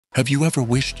Have you ever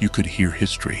wished you could hear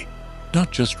history? Not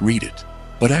just read it,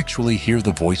 but actually hear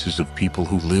the voices of people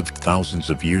who lived thousands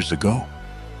of years ago?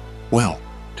 Well,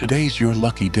 today's your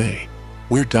lucky day.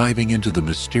 We're diving into the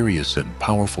mysterious and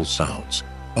powerful sounds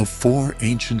of 4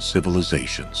 ancient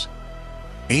civilizations: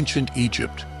 ancient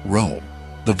Egypt, Rome,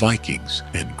 the Vikings,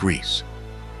 and Greece.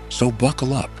 So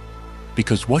buckle up,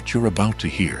 because what you're about to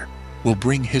hear will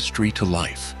bring history to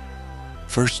life.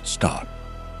 First stop,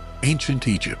 ancient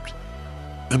Egypt.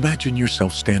 Imagine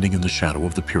yourself standing in the shadow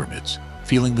of the pyramids,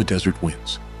 feeling the desert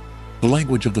winds. The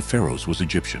language of the pharaohs was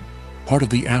Egyptian, part of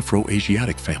the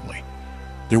Afro-Asiatic family.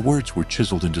 Their words were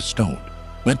chiseled into stone,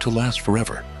 meant to last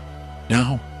forever.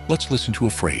 Now, let's listen to a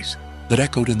phrase that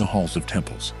echoed in the halls of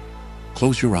temples.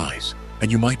 Close your eyes, and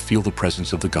you might feel the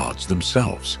presence of the gods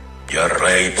themselves.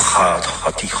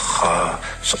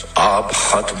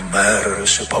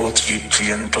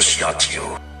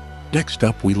 Next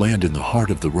up, we land in the heart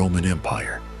of the Roman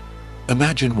Empire.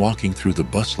 Imagine walking through the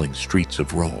bustling streets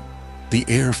of Rome, the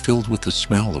air filled with the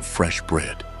smell of fresh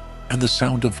bread and the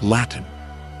sound of Latin.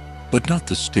 But not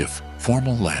the stiff,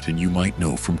 formal Latin you might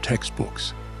know from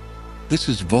textbooks. This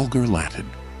is vulgar Latin,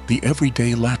 the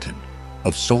everyday Latin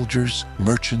of soldiers,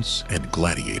 merchants, and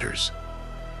gladiators.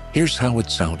 Here's how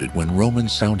it sounded when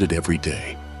Romans sounded every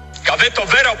day. Caveto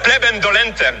vero plebem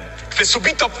dolentem, que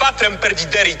subito patrem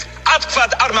perdiderit,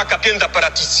 adquad arma capienda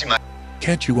paratissima.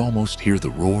 Can't you almost hear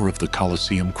the roar of the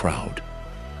Colosseum crowd?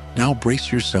 Now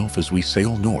brace yourself as we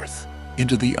sail north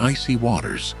into the icy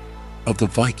waters of the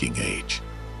Viking Age.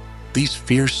 These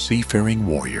fierce seafaring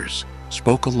warriors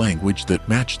spoke a language that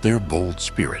matched their bold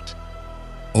spirit: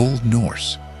 Old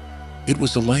Norse. It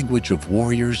was a language of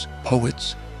warriors,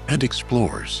 poets, and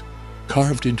explorers,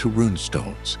 carved into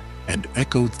runestones and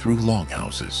echoed through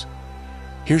longhouses.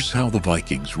 Here's how the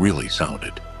Vikings really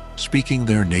sounded, speaking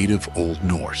their native Old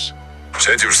Norse.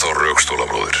 Setjumst þá rökstóla,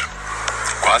 bróðir.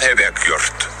 Hvað hef ég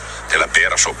gjört til að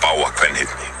bera svo bága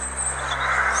kvenhyrni?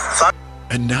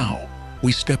 And now,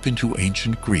 we step into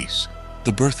ancient Greece,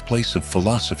 the birthplace of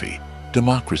philosophy,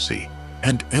 democracy,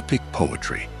 and epic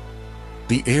poetry.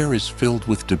 The air is filled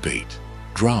with debate,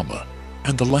 drama,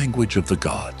 and the language of the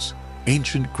gods,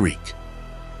 ancient Greek.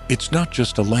 It's not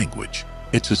just a language,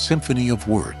 it's a symphony of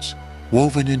words,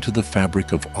 woven into the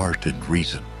fabric of art and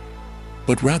reason.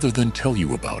 But rather than tell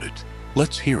you about it,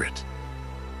 let's hear it.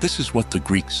 This is what the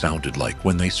Greeks sounded like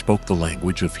when they spoke the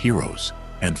language of heroes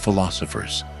and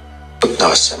philosophers.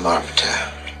 That's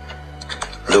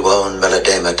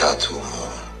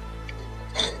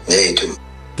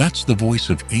the voice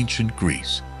of ancient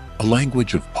Greece, a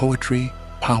language of poetry,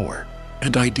 power,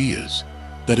 and ideas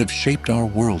that have shaped our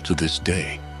world to this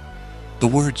day. The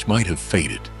words might have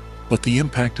faded, but the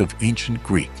impact of ancient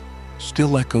Greek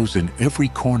still echoes in every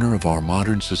corner of our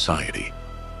modern society.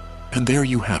 And there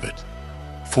you have it,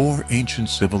 4 ancient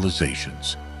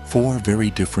civilizations, 4 very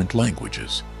different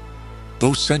languages.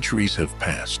 Though centuries have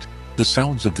passed, the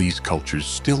sounds of these cultures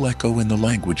still echo in the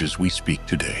languages we speak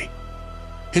today.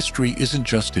 History isn't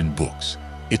just in books,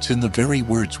 it's in the very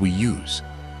words we use.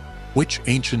 Which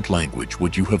ancient language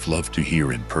would you have loved to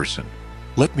hear in person?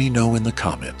 Let me know in the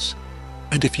comments.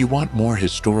 And if you want more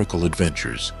historical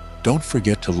adventures, don't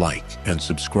forget to like and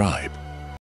subscribe.